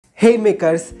Hey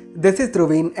makers, this is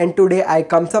Dhruvin and today I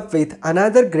comes up with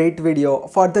another great video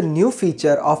for the new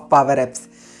feature of PowerApps.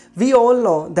 We all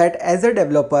know that as a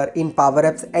developer in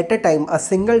PowerApps at a time a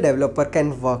single developer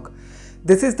can work.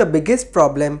 This is the biggest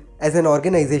problem as an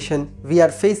organization we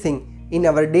are facing in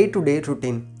our day-to-day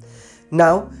routine.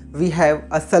 Now we have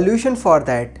a solution for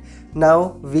that.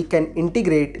 Now we can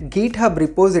integrate GitHub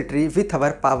Repository with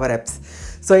our PowerApps.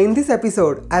 So in this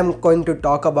episode, I am going to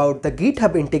talk about the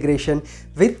GitHub integration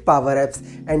with PowerApps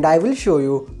and I will show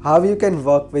you how you can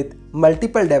work with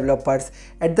multiple developers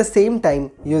at the same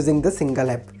time using the single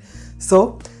app.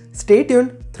 So stay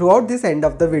tuned throughout this end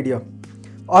of the video.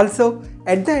 Also,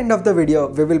 at the end of the video,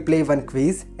 we will play one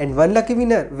quiz and one lucky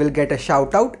winner will get a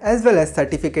shout out as well as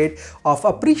certificate of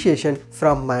appreciation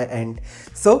from my end.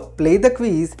 So play the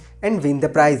quiz and win the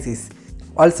prizes.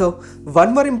 Also,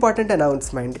 one more important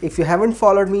announcement. If you haven't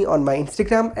followed me on my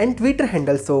Instagram and Twitter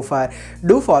handle so far,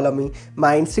 do follow me.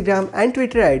 My Instagram and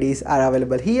Twitter IDs are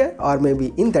available here or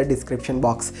maybe in the description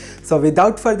box. So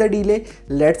without further delay,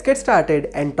 let's get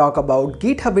started and talk about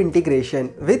GitHub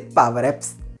integration with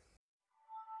PowerApps.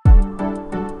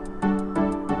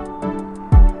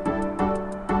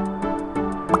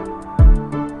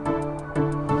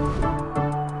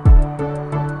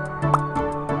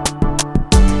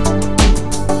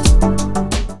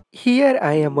 Here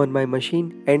I am on my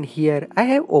machine and here I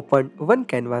have opened one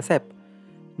Canvas app.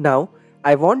 Now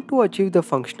I want to achieve the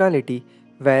functionality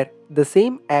where the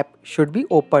same app should be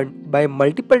opened by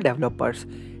multiple developers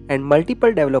and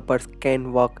multiple developers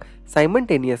can work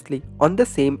simultaneously on the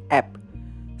same app.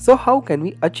 So how can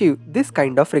we achieve this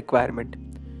kind of requirement?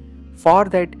 For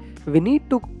that we need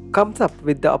to come up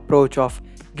with the approach of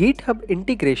GitHub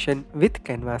integration with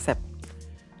Canvas app.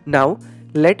 Now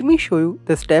let me show you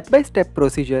the step-by-step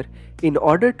procedure in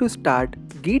order to start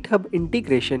GitHub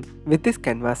integration with this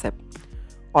Canvas app.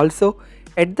 Also,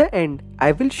 at the end,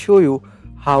 I will show you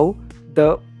how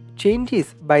the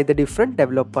changes by the different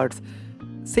developers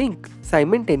sync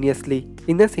simultaneously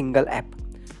in a single app.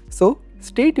 So,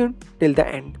 stay tuned till the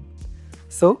end.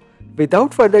 So,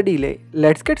 without further delay,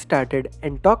 let's get started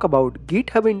and talk about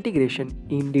GitHub integration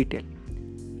in detail.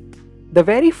 The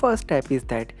very first step is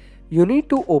that you need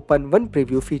to open one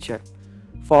preview feature.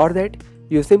 For that,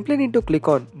 you simply need to click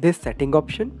on this setting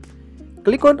option,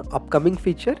 click on upcoming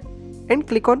feature and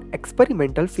click on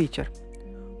experimental feature.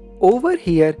 Over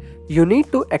here, you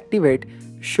need to activate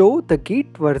show the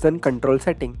Git version control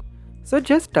setting. So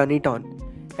just turn it on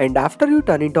and after you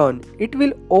turn it on, it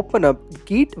will open up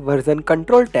Git version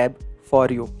control tab for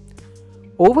you.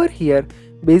 Over here,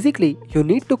 basically you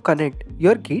need to connect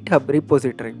your GitHub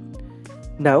repository.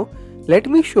 Now, let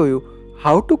me show you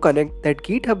how to connect that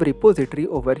GitHub repository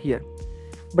over here.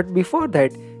 But before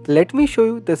that, let me show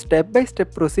you the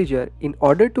step-by-step procedure in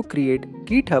order to create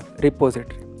GitHub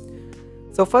repository.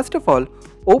 So first of all,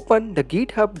 open the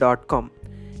github.com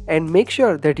and make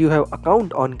sure that you have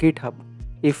account on GitHub.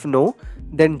 If no,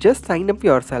 then just sign up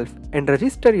yourself and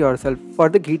register yourself for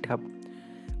the GitHub.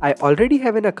 I already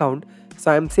have an account,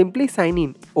 so I am simply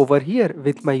signing over here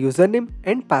with my username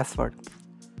and password.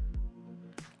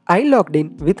 I logged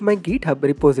in with my GitHub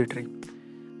repository.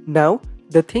 Now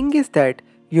the thing is that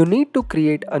you need to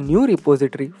create a new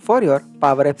repository for your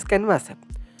PowerApps Canvas app.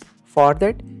 For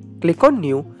that, click on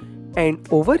new and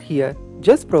over here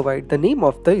just provide the name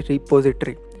of the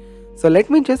repository. So let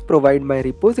me just provide my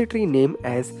repository name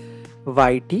as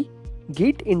YT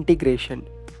Git Integration.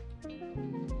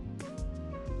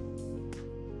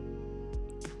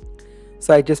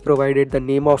 So I just provided the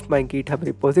name of my GitHub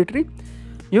repository.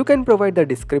 You can provide the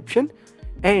description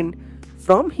and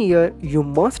from here you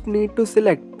must need to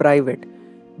select private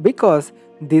because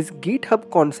this GitHub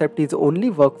concept is only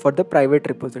work for the private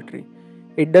repository.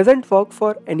 It doesn't work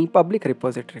for any public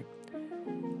repository.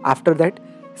 After that,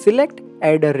 select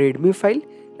add a readme file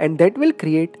and that will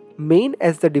create main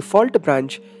as the default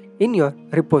branch in your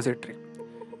repository.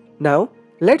 Now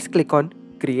let's click on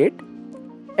create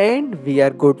and we are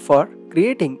good for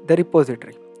creating the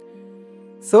repository.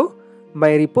 So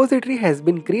my repository has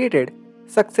been created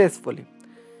successfully.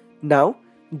 Now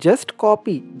just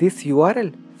copy this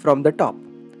URL from the top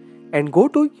and go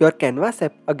to your Canvas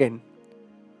app again.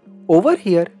 Over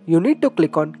here you need to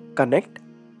click on connect.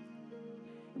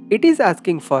 It is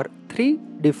asking for 3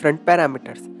 different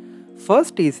parameters.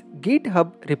 First is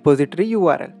GitHub repository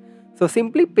URL. So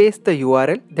simply paste the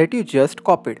URL that you just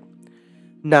copied.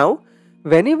 Now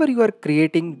whenever you are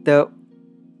creating the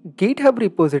GitHub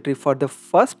repository for the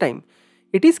first time,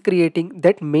 it is creating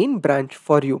that main branch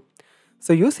for you.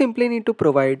 So you simply need to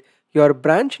provide your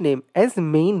branch name as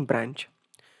main branch.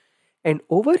 And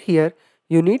over here,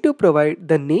 you need to provide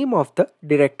the name of the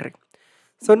directory.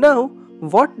 So now,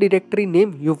 what directory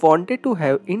name you wanted to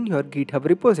have in your GitHub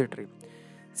repository?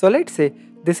 So let's say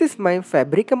this is my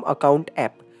Fabricam account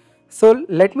app. So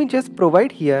let me just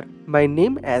provide here my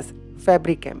name as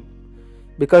Fabricam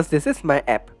because this is my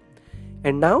app.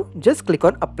 And now just click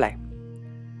on apply.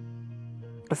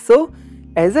 So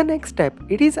as a next step,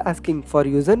 it is asking for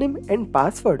username and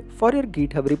password for your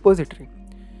GitHub repository.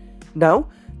 Now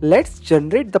let's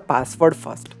generate the password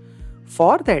first.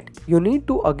 For that, you need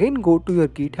to again go to your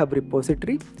GitHub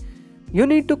repository. You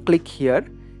need to click here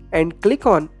and click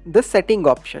on the setting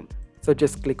option. So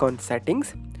just click on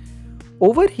settings.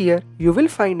 Over here, you will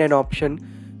find an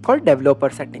option called developer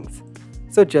settings.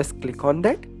 So just click on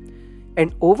that.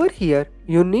 And over here,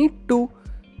 you need to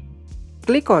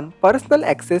click on personal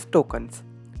access tokens.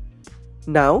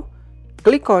 Now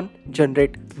click on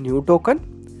generate new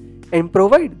token and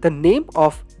provide the name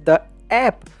of the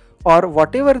app or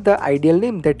whatever the ideal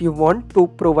name that you want to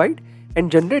provide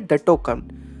and generate the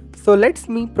token. So let's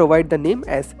me provide the name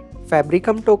as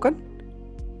Fabricam token.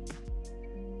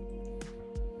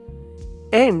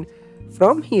 And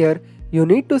from here you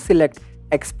need to select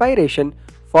expiration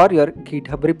for your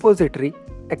GitHub repository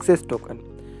access token.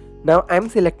 Now I am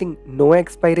selecting no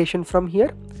expiration from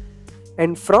here,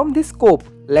 and from this scope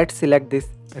let's select this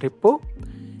repo,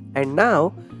 and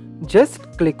now just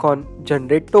click on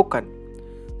generate token.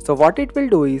 So what it will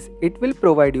do is it will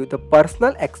provide you the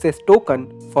personal access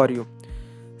token for you.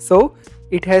 So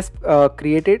it has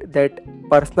created that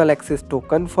personal access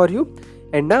token for you,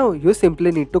 and now you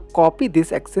simply need to copy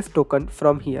this access token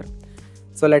from here.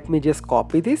 So let me just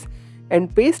copy this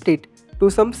and paste it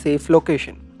to some safe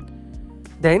location.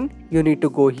 Then you need to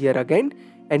go here again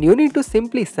and you need to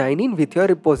simply sign in with your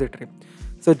repository.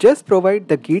 So just provide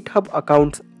the GitHub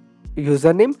account's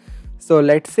username. So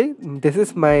let's say this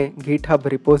is my GitHub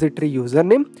repository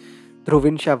username,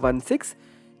 Dhruvin Shah 16,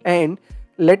 and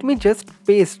let me just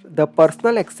paste the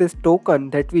personal access token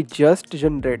that we just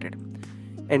generated.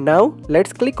 And now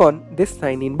let's click on this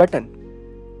sign in button.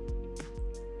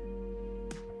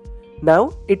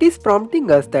 Now it is prompting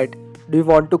us that do you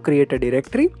want to create a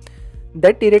directory?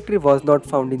 That directory was not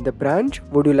found in the branch.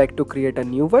 Would you like to create a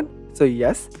new one? So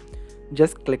yes,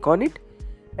 just click on it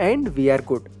and we are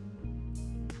good.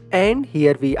 And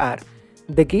here we are.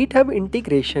 The GitHub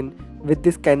integration with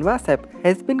this Canvas app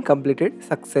has been completed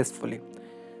successfully.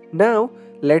 Now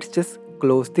let's just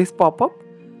close this pop-up,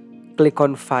 click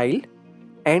on file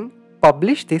and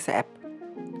publish this app.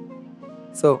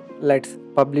 So let's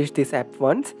publish this app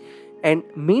once, and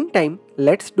meantime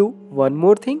let's do one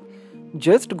more thing.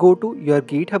 Just go to your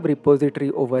GitHub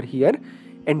repository over here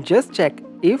and just check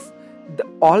if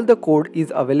all the code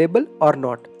is available or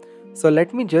not. So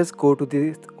let me just go to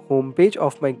this home page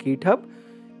of my GitHub,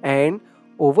 and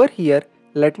over here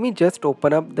let me just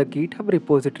open up the GitHub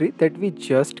repository that we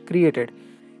just created,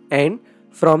 and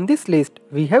from this list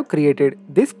we have created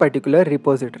this particular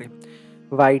repository,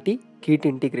 YT Git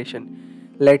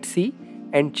integration. Let's see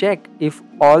and check if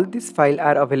all these files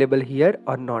are available here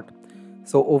or not.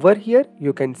 So over here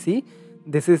you can see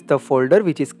this is the folder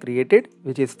which is created,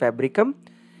 which is Fabricam,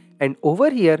 and over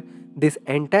here this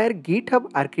entire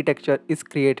GitHub architecture is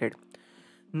created.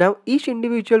 Now each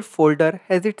individual folder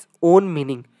has its own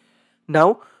meaning.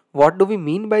 Now what do we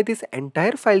mean by this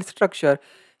entire file structure?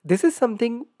 This is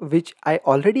something which I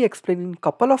already explained in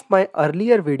couple of my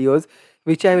earlier videos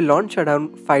which I launched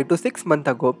around 5 to 6 months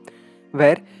ago,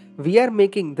 where we are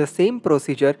making the same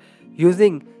procedure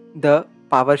using the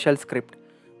PowerShell script.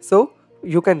 So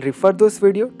you can refer those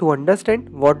videos to understand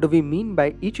what do we mean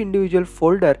by each individual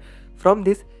folder from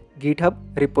this GitHub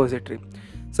repository.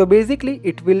 So basically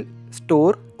it will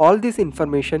store all this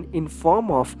information in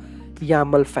form of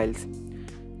YAML files.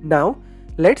 Now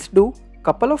let's do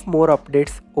couple of more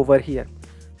updates over here.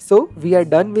 So we are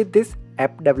done with this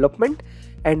app development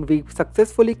and we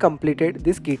successfully completed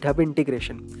this GitHub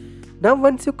integration. Now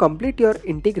once you complete your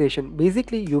integration,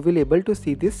 basically you will able to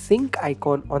see this sync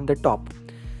icon on the top.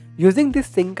 Using this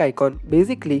sync icon,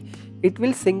 basically it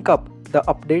will sync up the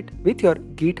update with your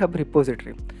GitHub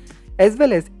repository, as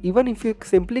well as even if you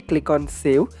simply click on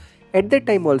save, at that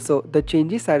time also the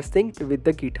changes are synced with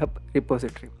the GitHub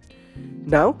repository.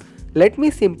 Now let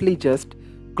me simply just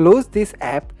close this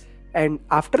app, and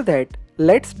after that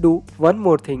let's do one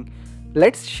more thing.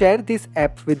 Let's share this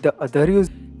app with the other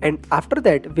user, and after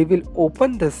that we will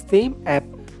open the same app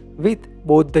with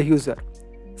both the user.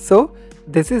 So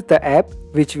this is the app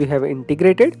which we have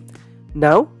integrated.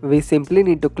 Now we simply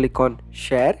need to click on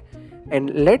share,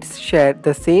 and let's share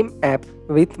the same app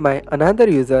with my another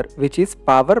user, which is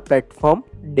Power Platform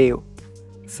Dev.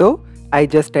 So I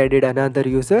just added another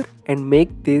user and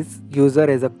make this user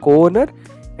as a co-owner,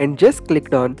 and just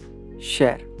clicked on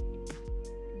share.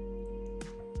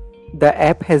 The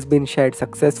app has been shared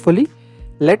successfully.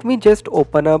 Let me just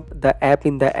open up the app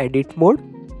in the edit mode.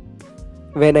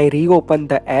 When I reopen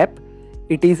the app,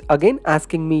 it is again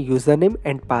asking me username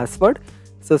and password.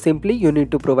 So simply you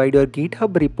need to provide your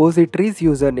GitHub Repository's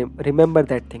username. Remember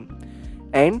that thing.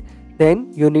 And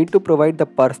then you need to provide the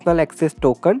personal access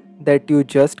token that you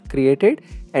just created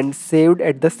and saved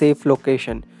at the safe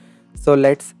location. So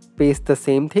let's paste the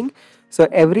same thing. So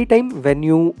every time when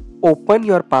you open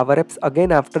your PowerApps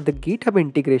again after the GitHub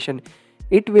integration,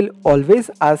 it will always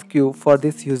ask you for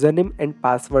this username and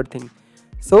password thing.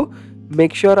 So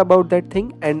make sure about that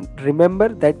thing and remember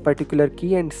that particular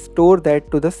key and store that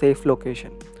to the safe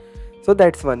location. So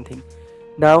that's one thing.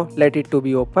 Now let it to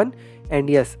be open, and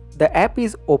yes, the app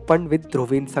is opened with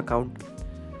Dhruvin's account.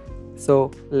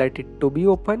 So let it to be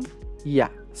open. Yeah,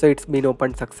 so it's been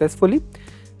opened successfully.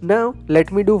 Now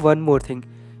let me do one more thing.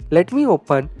 Let me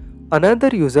open another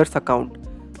user's account.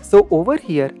 So over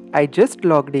here I just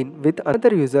logged in with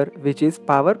another user, which is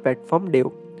Power Platform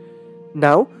Dev.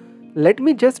 Now let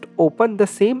me just open the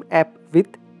same app with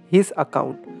his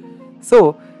account.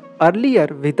 So earlier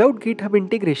without GitHub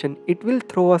integration, it will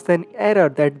throw us an error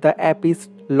that the app is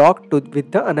locked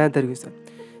with the another user.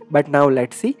 But now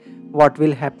let's see what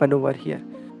will happen over here.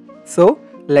 So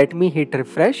let me hit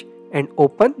refresh and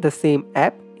open the same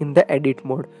app in the edit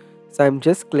mode. So I'm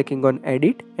just clicking on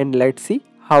edit and let's see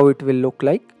how it will look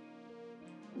like.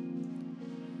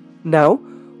 Now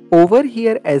over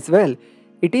here as well,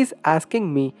 it is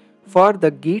asking me for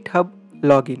the GitHub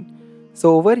login.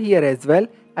 So over here as well,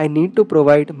 I need to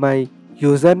provide my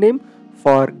username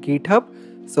for GitHub.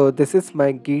 So this is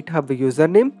my GitHub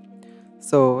username.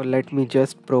 So let me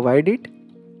just provide it.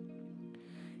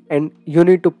 And you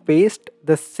need to paste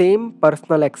the same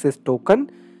personal access token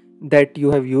that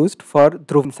you have used for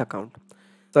Dhruvin's account.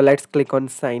 So let's click on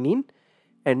sign in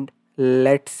and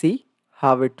let's see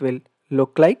how it will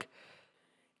look like.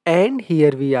 And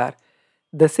here we are.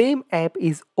 The same app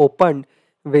is opened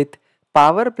with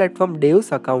Power Platform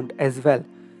Dev's account as well.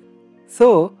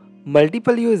 So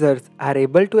multiple users are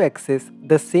able to access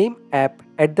the same app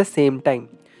at the same time.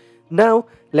 Now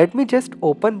let me just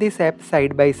open this app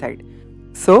side by side.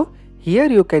 So here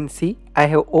you can see I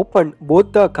have opened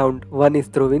both the account. One is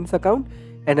Dhruvin's account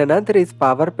and another is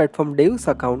Power Platform Dev's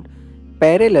account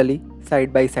parallelly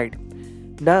side by side.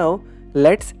 Now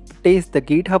let's test the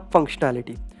GitHub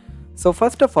functionality. So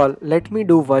first of all, let me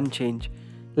do one change.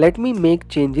 Let me make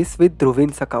changes with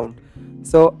Dhruvin's account.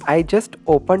 So I just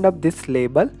opened up this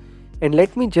label and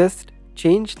let me just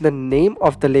change the name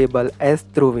of the label as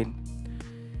Dhruvin.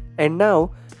 And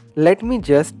now let me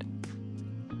just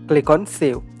click on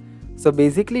save. So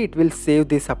basically it will save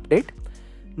this update.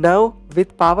 Now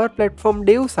with Power Platform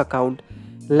Dev's account,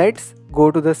 let's go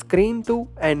to the screen 2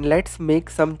 and let's make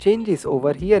some changes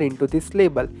over here into this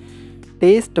label.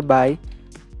 Test by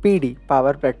PD,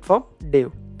 Power Platform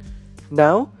Dev.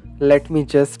 Now let me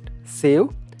just save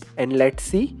and let's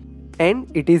see, and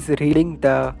it is reading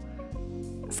the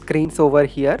screens over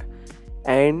here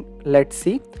and let's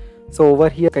see. So over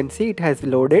here you can see it has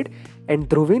loaded and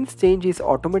Dhruvin's change is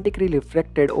automatically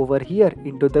reflected over here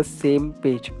into the same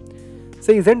page.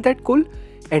 So isn't that cool?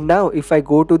 And now if I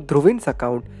go to Dhruvin's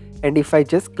account and if I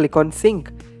just click on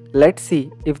sync, let's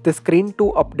see if the screen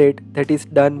 2 update that is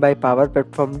done by Power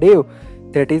Platform Dev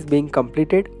that is being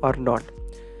completed or not.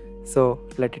 So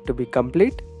let it to be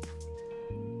complete.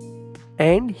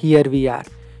 And here we are.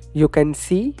 You can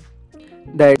see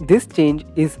that this change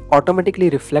is automatically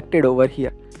reflected over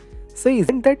here. So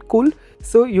isn't that cool?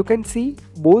 So you can see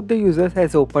both the users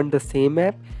has opened the same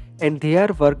app and they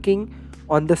are working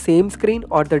on the same screen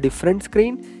or the different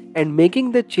screen and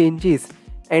making the changes,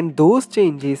 and those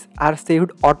changes are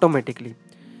saved automatically.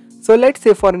 So let's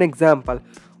say for an example,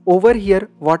 over here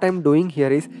what I'm doing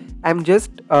here is I'm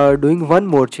just doing one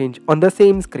more change on the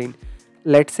same screen.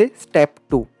 Let's say step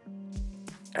 2.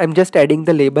 I'm just adding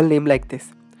the label name like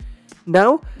this.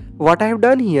 Now what I have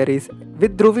done here is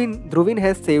with Dhruvin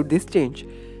has saved this change.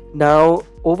 Now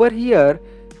over here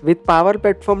with Power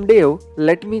Platform Dev,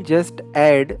 let me just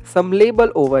add some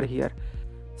label over here.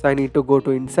 So I need to go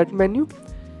to insert menu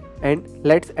and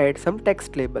let's add some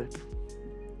text label,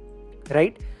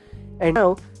 right? And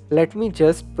now let me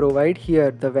just provide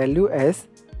here the value as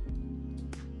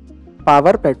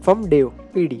Power Platform Dev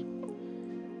PD.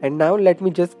 And now let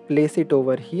me just place it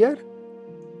over here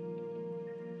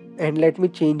and let me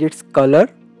change its color,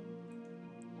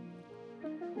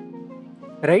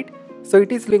 right? So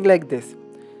it is looking like this.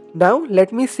 Now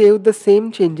let me save the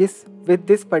same changes with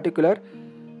this particular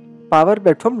Power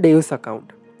Platform Dev's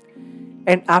account.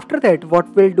 And after that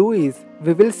what we'll do is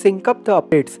we will sync up the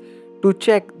updates to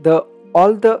check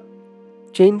all the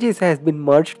changes has been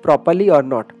merged properly or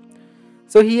not.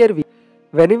 So here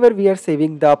whenever we are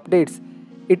saving the updates,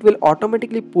 it will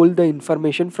automatically pull the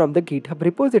information from the GitHub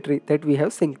repository that we have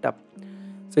synced up.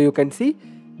 So you can see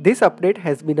this update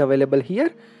has been available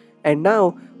here, and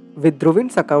now with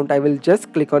Dhruvin's account I will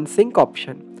just click on sync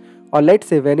option, or let's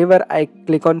say whenever I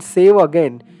click on save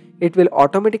again, it will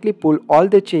automatically pull all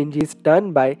the changes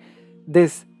done by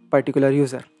this particular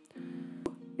user.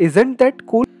 Isn't that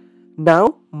cool?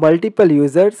 Now multiple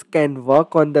users can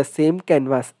work on the same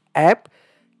Canvas app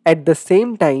at the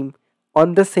same time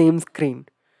on the same screen.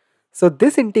 So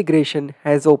this integration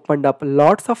has opened up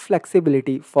lots of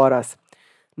flexibility for us.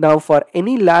 Now for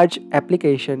any large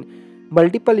application,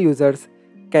 multiple users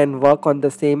can work on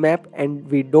the same app and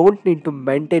we don't need to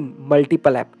maintain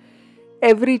multiple apps.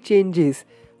 Every changes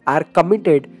are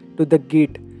committed to the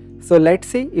Git. So let's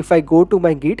say if I go to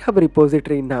my GitHub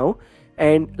repository now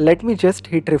and let me just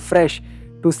hit refresh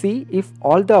to see if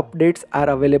all the updates are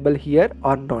available here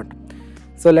or not.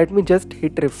 So let me just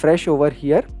hit refresh over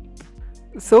here.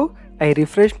 So I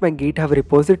refreshed my GitHub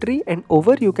repository and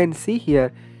over you can see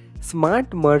here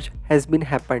smart merge has been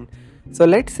happened. So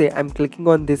let's say I'm clicking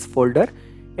on this folder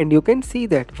and you can see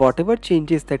that whatever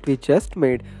changes that we just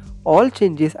made, all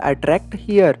changes are tracked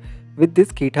here with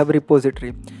this GitHub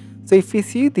repository. So if we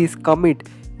see this commit,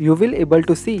 you will able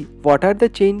to see what are the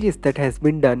changes that has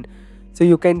been done. So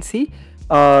you can see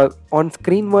on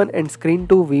screen 1 and screen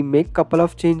 2 we make couple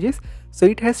of changes. So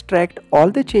it has tracked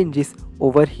all the changes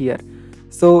over here.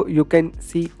 So you can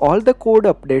see all the code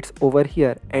updates over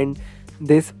here, and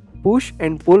this push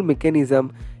and pull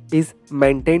mechanism is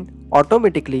maintained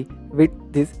automatically with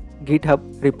this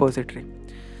GitHub repository.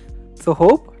 So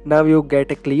hope now you get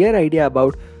a clear idea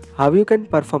about how you can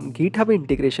perform GitHub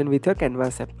integration with your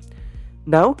Canvas app.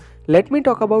 Now let me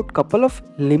talk about couple of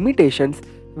limitations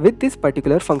with this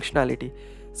particular functionality.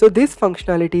 So this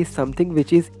functionality is something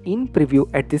which is in preview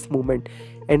at this moment,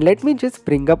 and let me just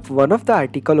bring up one of the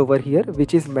article over here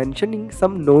which is mentioning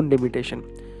some known limitation.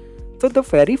 So the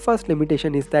very first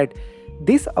limitation is that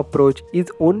this approach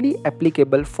is only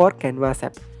applicable for Canvas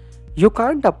app. You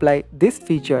can't apply this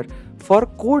feature for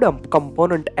code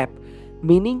component app,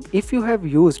 meaning if you have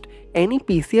used any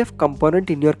PCF component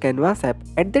in your Canvas app,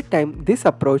 at that time this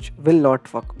approach will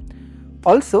not work.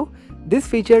 Also, this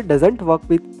feature doesn't work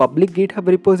with public GitHub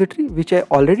repository, which I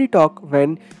already talked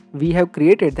when we have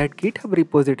created that GitHub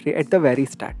repository at the very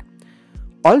start.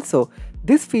 Also,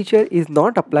 this feature is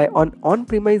not apply on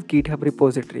on-premise GitHub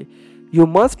repository. You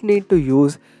must need to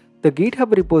use the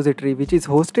GitHub repository which is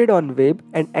hosted on web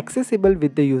and accessible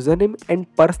with the username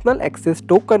and personal access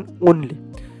token only.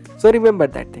 So remember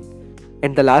that thing.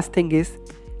 And the last thing is,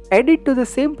 edit to the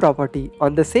same property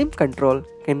on the same control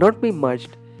cannot be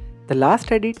merged. The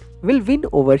last edit will win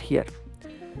over here.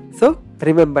 So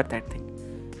remember that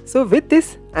thing. So with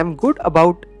this, I'm good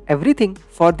about everything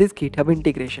for this GitHub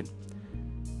integration.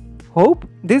 Hope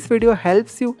this video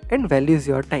helps you and values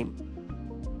your time.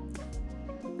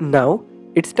 Now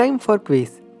it's time for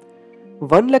quiz.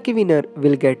 One lucky winner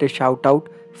will get a shout out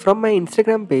from my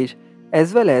Instagram page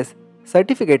as well as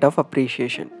certificate of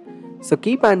appreciation. So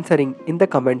keep answering in the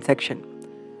comment section.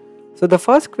 So the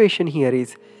first question here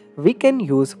is, we can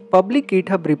use public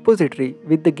GitHub repository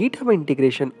with the GitHub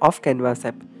integration of Canvas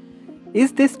app.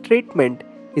 Is this statement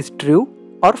is true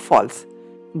or false?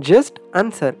 Just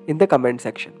answer in the comment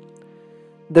section.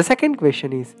 The second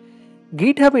question is,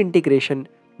 GitHub integration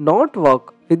not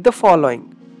work with the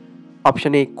following.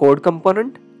 Option A, code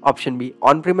component. Option B,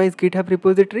 on-premise GitHub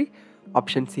repository.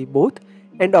 Option C, both.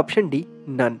 And option D,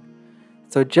 none.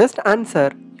 So just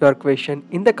answer your question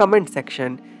in the comment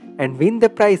section and win the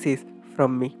prizes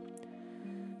from me.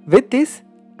 With this,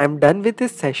 I'm done with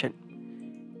this session.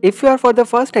 If you are for the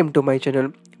first time to my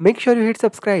channel, make sure you hit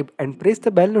subscribe and press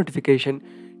the bell notification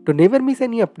to never miss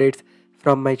any updates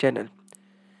from my channel.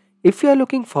 If you are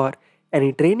looking for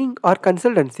any training or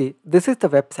consultancy, this is the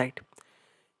website.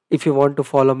 If you want to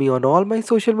follow me on all my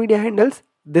social media handles,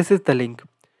 this is the link.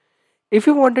 If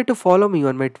you wanted to follow me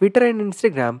on my Twitter and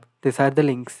Instagram, these are the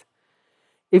links.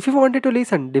 If you wanted to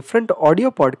listen different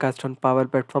audio podcasts on Power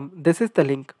Platform, this is the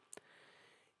link.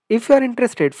 If you are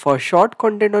interested for short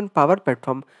content on Power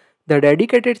Platform, the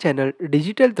dedicated channel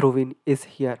Digital Dhruvin is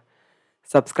here.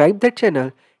 Subscribe that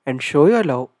channel and show your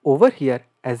love over here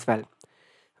as well.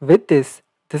 With this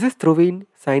is Dhruvin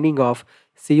signing off.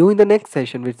 See you in the next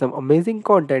session with some amazing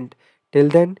content. Till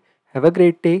then, have a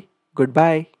great day.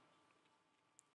 Goodbye.